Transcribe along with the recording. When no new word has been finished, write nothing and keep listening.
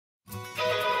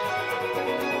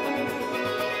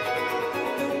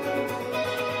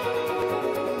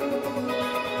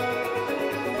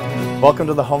Welcome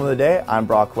to the Home of the Day. I'm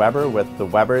Brock Weber with the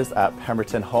Webers at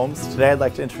Pemberton Homes. Today I'd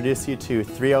like to introduce you to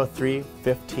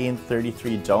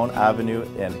 303-1533 Joan Avenue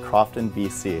in Crofton,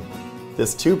 BC.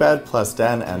 This 2-bed plus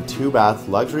den and 2-bath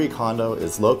luxury condo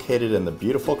is located in the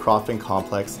beautiful Crofton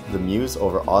complex, the Mews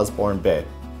Over Osborne Bay.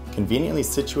 Conveniently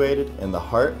situated in the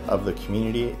heart of the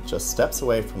community, just steps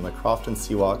away from the Crofton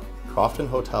Seawalk, Crofton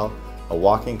Hotel, a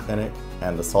walk-in clinic,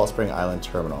 and the Salt Spring Island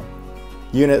Terminal.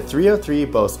 Unit 303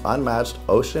 boasts unmatched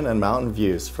ocean and mountain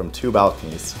views from 2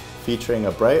 balconies. Featuring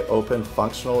a bright, open,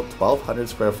 functional 1,200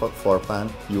 square foot floor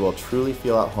plan, you will truly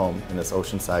feel at home in this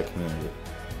oceanside community.